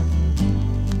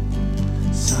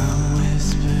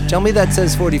 Tell me that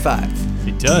says 45.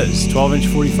 It does. 12-inch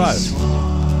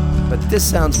 45. But this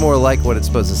sounds more like what it's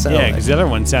supposed to sound Yeah, like. because the other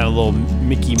one sounded a little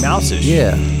Mickey Mouse-ish.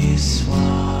 Yeah.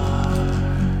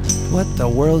 What the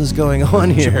world is going on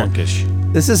here? Chipmunkish.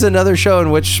 This is another show in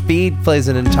which speed plays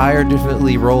an entire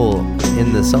differently role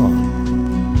in the song.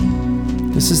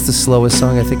 This is the slowest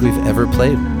song I think we've ever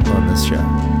played on this show.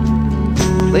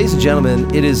 Ladies and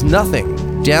gentlemen, it is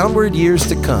Nothing. Downward Years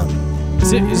to Come.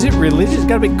 Is it religious? It's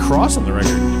got a big cross on the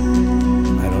record.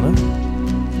 I don't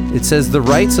know. It says The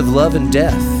Rights of Love and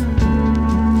Death.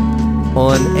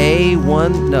 on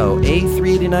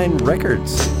A389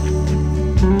 Records.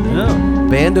 No.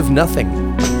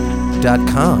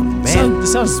 Bandofnothing.com. Man,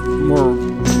 This sounds more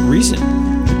recent.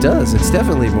 it does. It's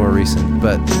definitely more recent,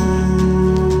 but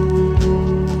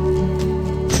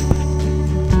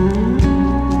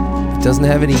it doesn't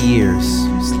have any years.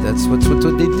 That's what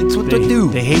they do.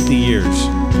 They hate the years.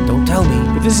 Don't tell me.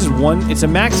 But this is it's a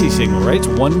maxi single, right? It's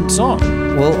one song.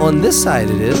 Well, on this side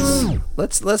it is.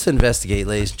 Let's investigate,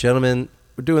 ladies and gentlemen.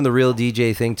 We're doing the real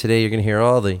DJ thing today. You're going to hear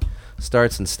all the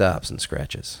starts and stops and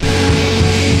scratches.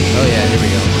 Oh yeah, here we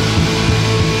go.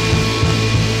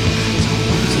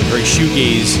 It's a very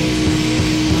shoegaze.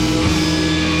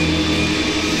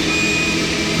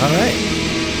 All right.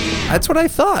 That's what I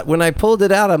thought. When I pulled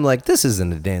it out, I'm like, this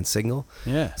isn't a dance single.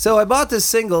 Yeah. So I bought this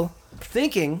single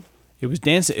thinking... It was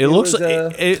dancing. It looks was,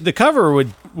 like the cover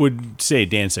would say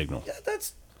dance signal. Yeah,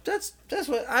 that's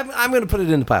what... I'm going to put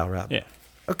it in the pile, Rob. Yeah.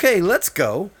 Okay, let's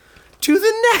go to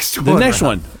the next one. The next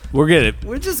Rob. one. We'll get it.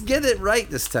 We'll just get it right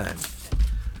this time.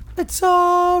 It's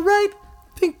all right.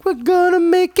 Think we're gonna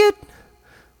make it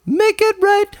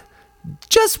right.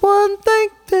 Just one thing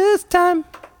this time.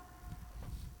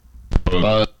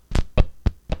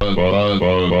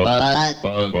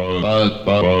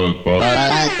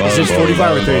 Is this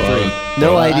 45 or 33?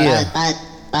 No idea. I'm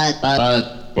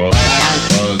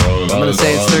gonna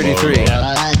say it's 33.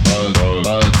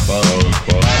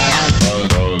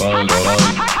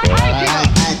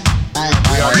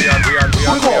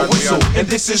 We call whistle, and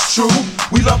this is true.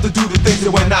 We love to do the things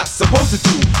that we're not supposed to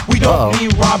do. We don't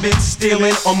mean robbing,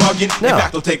 stealing, or mugging. No. In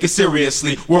fact, don't take it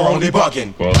seriously. We're only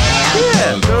bugging.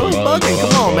 Yeah, they're only bugging.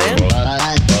 Come on, man.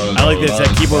 I like this.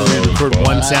 That keyboard where you record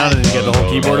one sound and then you get the whole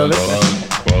keyboard of it.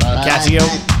 Casio.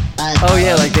 Oh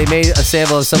yeah, like they made a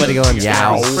sample of somebody going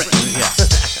yow.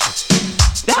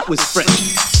 That was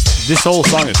fresh. This whole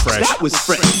song is fresh. That was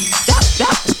fresh.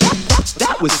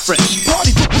 That was fresh.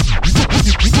 Party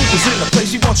was in a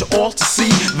place we want you all to see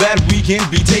that we can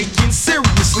be taken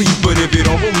seriously. But if you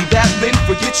don't believe that, then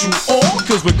forget you all.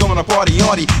 Cause we're gonna party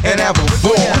hardy and have a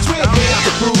ball. Cause we're here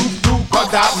to prove through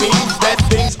bugged out means that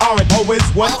things aren't always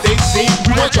what they seem.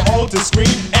 We want you all to scream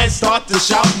and start to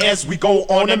shout as we go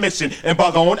on a mission and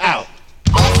bug on out.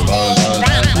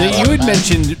 Now, you had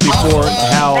mentioned before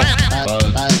how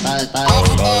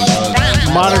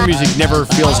modern music never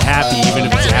feels happy, even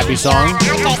if it's a happy song.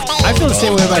 I feel the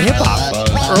same way about hip hop.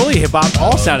 Early hip hop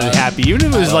all sounded happy, even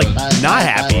if it was like not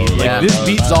happy. Like this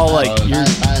beat's all like you're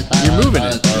moving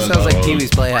it. It sounds like Pee Wee's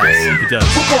Playhouse. It does.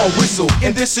 We call whistle,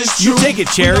 and this is true. You take it,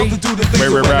 Cherry. We love to do the things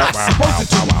that we're not supposed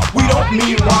to do. We don't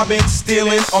mean robbing,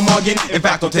 stealing, or mugging. In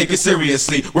fact, don't take it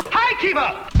seriously. High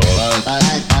keeper!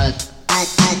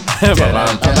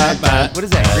 What is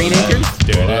that, Green Acres?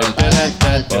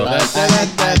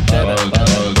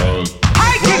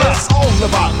 It's all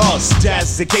about us,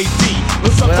 Jazz and KD. But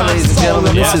Well, sometimes ladies and it's all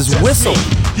gentlemen, this about is just Whistle me.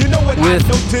 You know what with I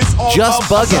notice all Just of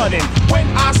a Buggin'. sudden? When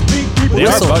I speak, people They are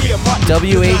listen bugging. to me, but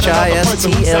W-H-I-S-T-L-E. there's not another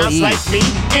person who sounds like me.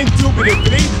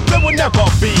 Indubitably, there will never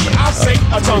be. I say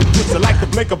a tongue twister like the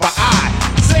blink of an eye.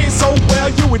 Say it so well,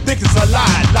 you would think it's a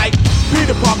lie. Like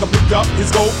Peter Parker picked up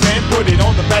his gold pen, put it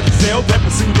on the back sale, then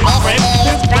pursued his friend.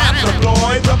 His rap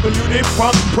deployed, the polluted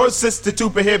front, persisted to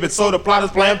prohibit, so the plot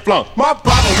is plan flunk. My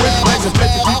problem with plans is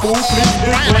let the people who please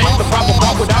explain the problem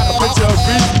part without a picture of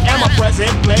me. And my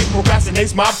present play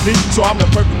procrastinates my plea, so I'm the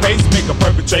perfect pacemaker,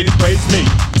 perpetrators praise me.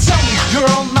 Tell me,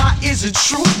 girl, now is it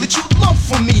true that you love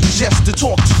for me just to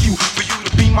talk to you? For you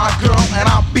to be my girl and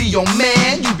I'll be your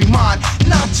man. You be mine,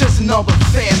 not just another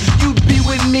fan. You'd be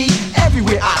with me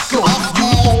everywhere I go. You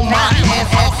hold my hand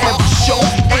at every show.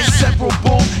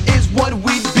 Inseparable is what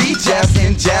we'd be. Jazz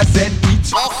and jazz and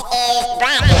beats.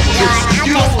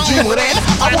 You don't dream of that.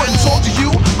 I wouldn't talk to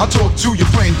you, I'll talk to your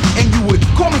friend. And you would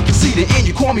call me conceited and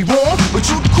you call me wrong, but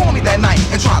you'd call me that night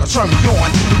and try to turn me on.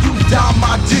 And you dial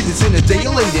my digits in the day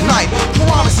or late at night.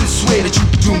 Promise and swear that you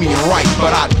do me right, but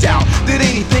I doubt that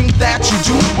anything that you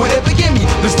do would ever give me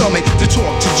the stomach to talk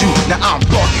to you. Now I'm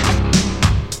bugging.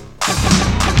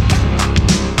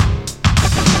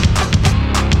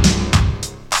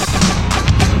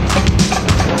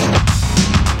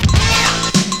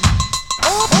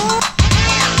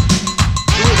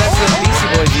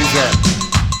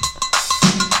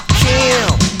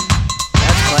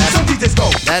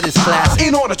 That is classic.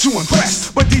 In order to impress,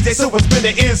 but DJ Silver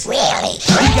Spinner is really.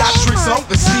 He got tricks up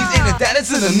the sleeves, and if that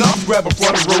isn't enough, grab a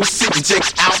front row seat and check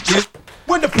out this.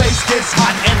 When the place gets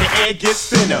hot and the air gets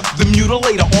thinner, the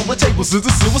mutilator on the tables is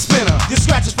the silver spinner. Your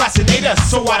scratches fascinate us,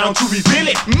 so why don't you reveal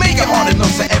it? Make it hard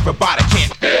enough so everybody can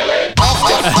feel it.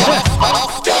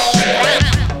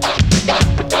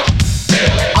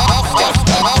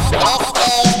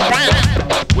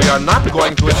 are not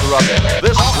going to interrupt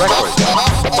this record.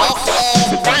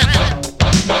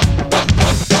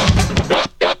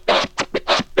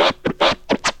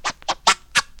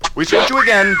 We switch you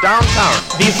again downtown.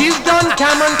 This is Don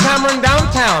Cameron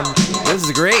downtown. This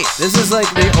is great. This is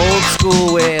like the old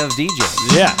school way of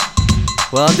DJing. Yeah.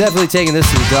 Well, I'm definitely taking this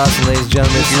to the Dawson, ladies and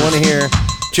gentlemen. If you want to hear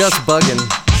Just Buggin'.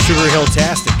 Sugar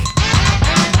Hill-tastic.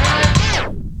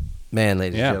 Man,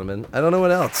 ladies and gentlemen, I don't know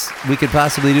what else we could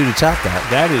possibly do to top that.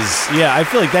 That is, I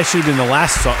feel like that should have been the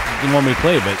last song, the one we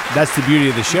played, but that's the beauty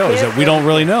of the show, is that we don't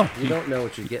really know. You don't know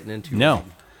what you're getting into. No.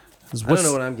 I don't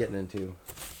know what I'm getting into.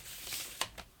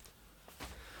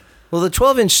 Well, the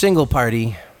 12-inch single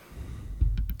party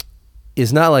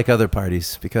is not like other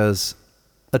parties because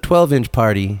a 12-inch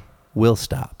party will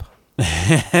stop.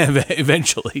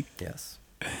 Eventually. Yes.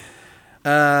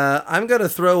 I'm going to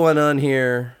throw one on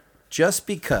here just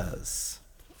because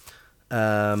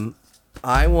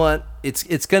I want...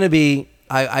 It's going to be...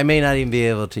 I may not even be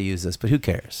able to use this, but who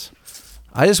cares?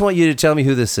 I just want you to tell me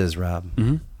who this is, Rob.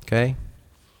 Mm-hmm. Okay?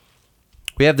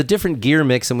 We have the different gear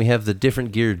mix and we have the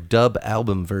different gear dub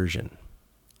album version.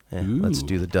 Let's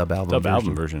do the dub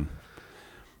album version.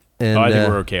 And, I think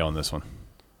we're okay on this one.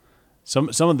 Some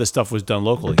of the stuff was done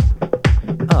locally.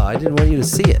 Oh, I didn't want you to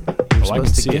see it. You were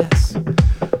supposed to guess.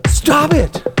 Stop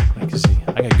it! I can see.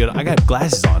 I got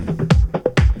glasses on.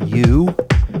 You?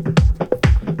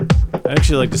 I'd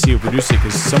actually like to see who produced it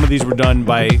because some of these were done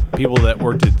by people that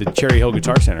worked at the Cherry Hill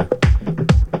Guitar Center.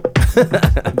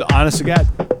 Honest to God.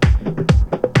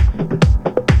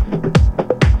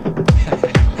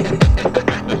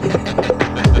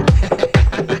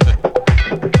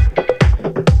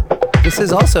 This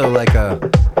is also like a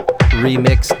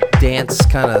remix dance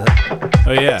kind of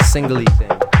singly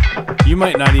thing. You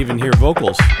might not even hear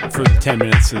vocals for 10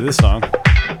 minutes of this song.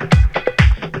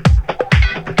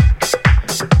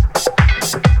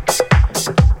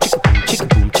 Chicka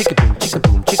boom, chicka boom, chicka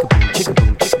boom, chicka boom, chicka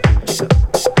boom, chicka boom, chicka boom,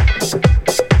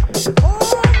 chicka. Oh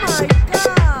my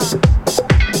God!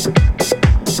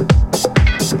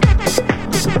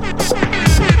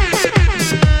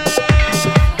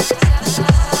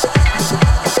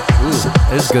 Ooh,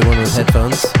 there's a good one with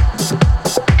headphones.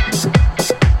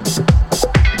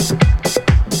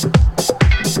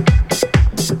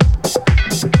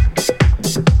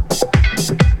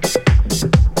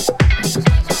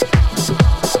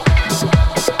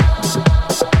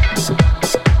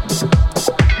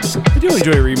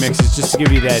 Enjoy remixes just to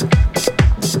give you that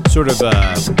sort of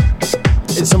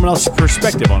it's someone else's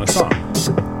perspective on a song.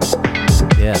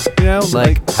 Yeah, you know,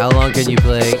 like how long can you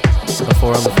play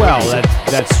before on the floor? Well,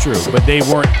 that's true, but they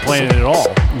weren't playing it at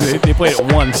all. They played it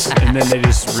once and then they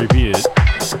just repeated it.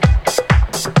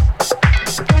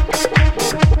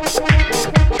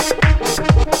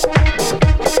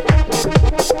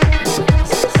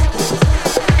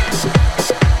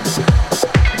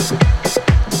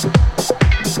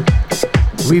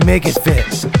 We make it fit.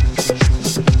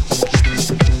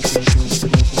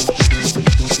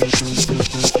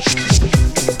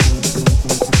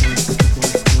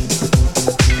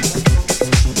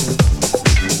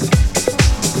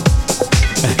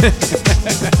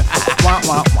 Wah,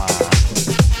 wah, wah.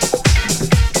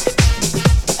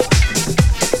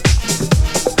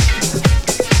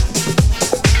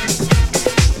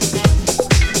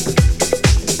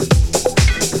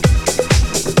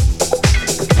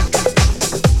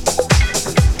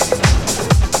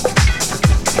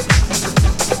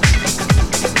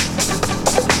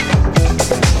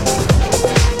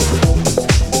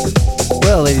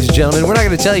 Well, ladies and gentlemen, we're not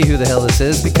going to tell you who the hell this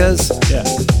is because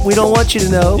we don't want you to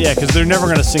know. Yeah, because they're never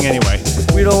going to sing anyway.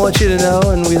 We don't want you to know,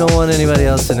 and we don't want anybody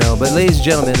else to know. But, ladies and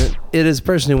gentlemen, it is a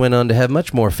person who went on to have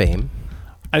much more fame.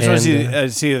 I just want to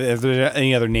see if there's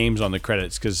any other names on the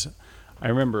credits because I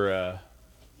remember.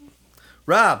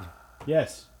 Rob.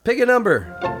 Yes. Pick a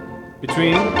number.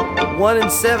 Between 1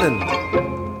 and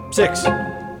 7. 6.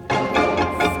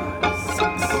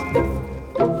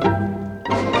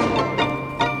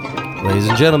 Ladies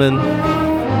and gentlemen,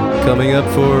 coming up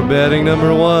for batting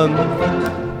number 1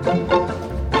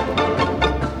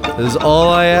 is All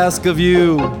I Ask of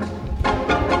You,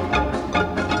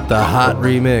 the hot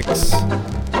remix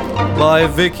by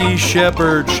Vicky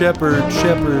Shepherd.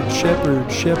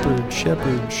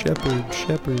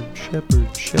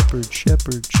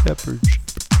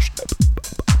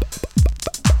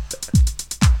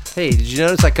 Hey, did you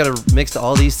notice I could have mixed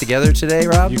all these together today,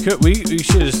 Rob? You could. We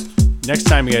should just. Next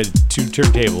time we had 2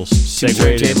 turntables. 2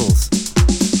 turntables.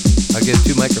 I'll get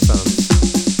 2 microphones.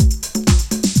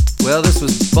 Well, this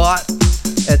was bought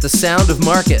at the Sound of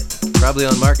Market, probably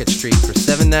on Market Street, for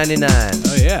 $7.99.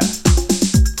 Oh, yeah.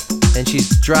 and she's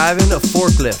driving a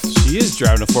forklift. She is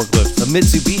driving a forklift. A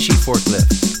Mitsubishi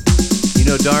forklift. You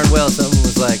know darn well someone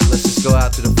was like, let's just go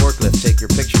out to the forklift, take your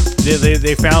picture.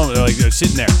 They found it, like, they're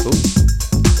sitting there. Ooh,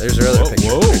 there's her other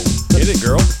picture. Whoa, get it,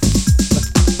 girl.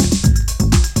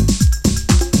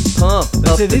 Pump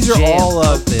up the These are jam, all.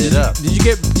 pump it up. Did you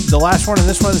get the last one and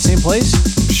this one at the same place?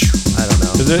 I don't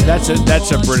know. 'Cause that's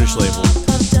a British label.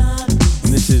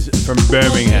 And this is from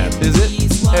Birmingham. Is it?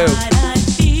 Oh.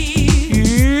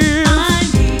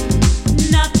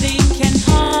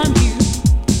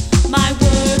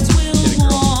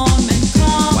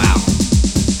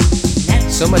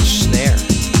 So much snare.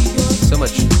 So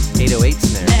much 808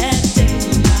 snare.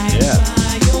 Yeah.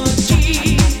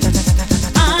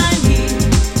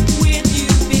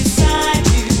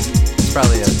 It's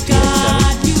probably a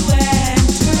DX7.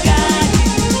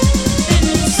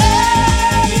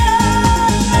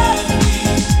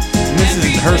 And this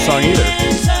isn't her song either.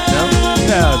 No?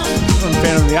 No, it's from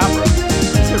Phantom of the Opera.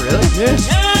 Is it really? Yeah.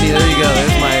 See, there you go.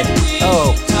 There's my...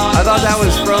 Oh, I thought that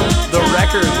was from the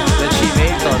record that she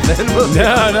made on Venmo. No.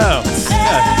 Yeah.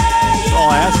 That's all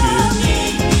I ask you.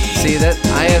 See, that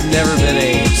I have never been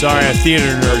a Sorry, a theater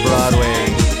nerd. Broadway.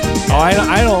 Oh,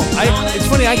 I don't. It's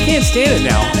funny. I can't stand it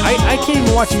now. I can't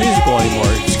even watch a musical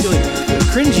anymore. It's really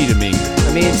cringy to me.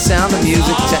 I mean, Sound of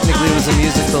Music technically was a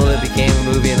musical that became a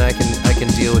movie, and I can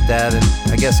deal with that. And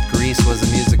I guess Grease was a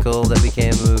musical that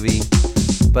became a movie.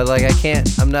 But like,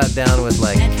 I'm not down with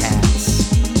like Cats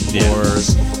or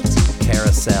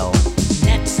Carousel.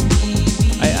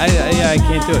 I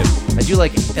can't do it. I do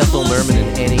like Ethel Merman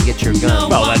and Annie Get Your Gun.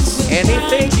 Well, that's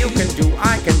anything you can do,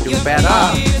 I can do better.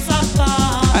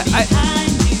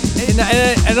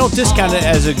 I don't discount it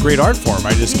as a great art form.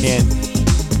 I just can't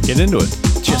get into it.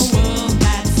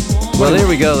 Well, there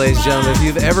we go, ladies and gentlemen. If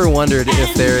you've ever wondered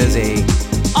if there is a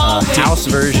house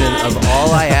version of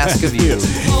All I Ask of You,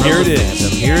 Here it is.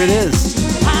 Here it is.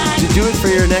 To do it for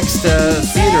your next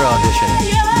theater audition.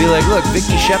 Be like, look,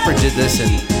 Vicky Shepard did this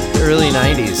in the early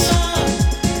 90s.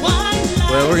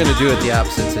 Well, we're going to do it the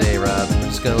opposite today, Rob. We're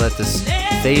just going to let this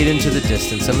fade into the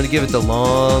distance. I'm going to give it the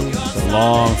long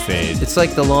fade. It's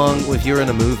like the long, if you're in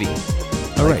a movie.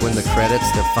 All like right. when the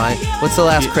credits define. What's the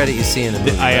last credit you see in a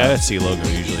movie? I see a logo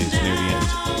usually. It's near the end.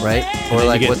 Right? And Or then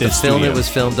like you get what the the film studio. it was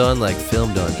filmed on, like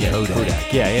filmed on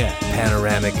Kodak. Yeah.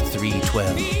 Panoramic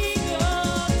 312.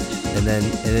 And then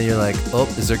you're like, oh,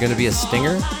 is there going to be a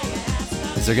stinger?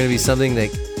 Is there going to be something that...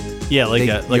 Yeah, like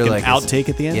an like, outtake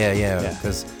at the end? Yeah,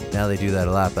 because now they do that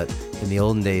a lot. But in the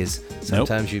olden days,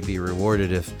 sometimes you'd be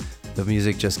rewarded if the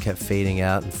music just kept fading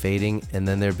out and fading, and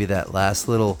then there'd be that last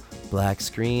little black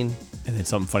screen. And then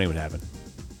something funny would happen.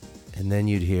 And then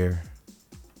you'd hear...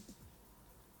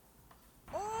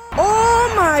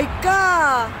 Oh my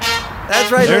God!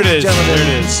 That's right, There it ladies and is. gentlemen.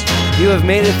 There it is. You have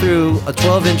made it through a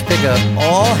 12-inch pickup,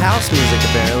 all house music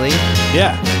apparently.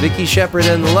 Yeah. Vicky Shepard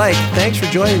and the like. Thanks for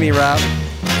joining me, Rob.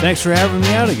 Thanks for having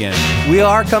me out again. We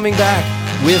are coming back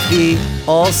with the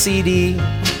all CD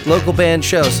local band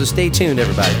show, so stay tuned,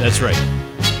 everybody. That's right.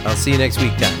 I'll see you next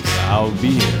week, guys. I'll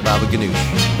be here. Baba Ganoush.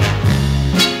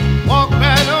 Walk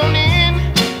right on in.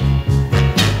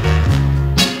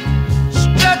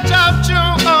 Stretch out your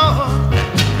arm.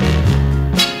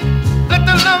 Let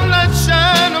the love light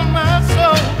shine on my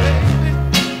soul, baby.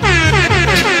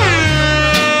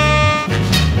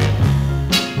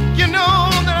 You know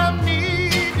that I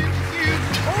needed you.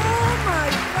 Oh my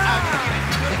God!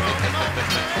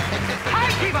 Hi,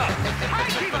 Kiva! Hi,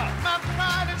 Kiva! My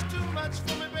pride is too much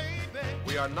for me, baby.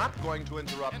 We are not going to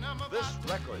interrupt this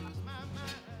record.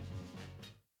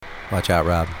 Watch out,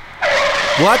 Rob.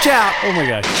 Watch out! Oh my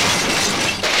gosh.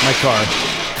 My car.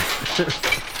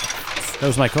 That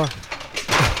was my car.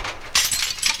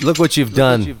 Look what you've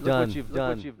done. Look what you've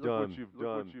done.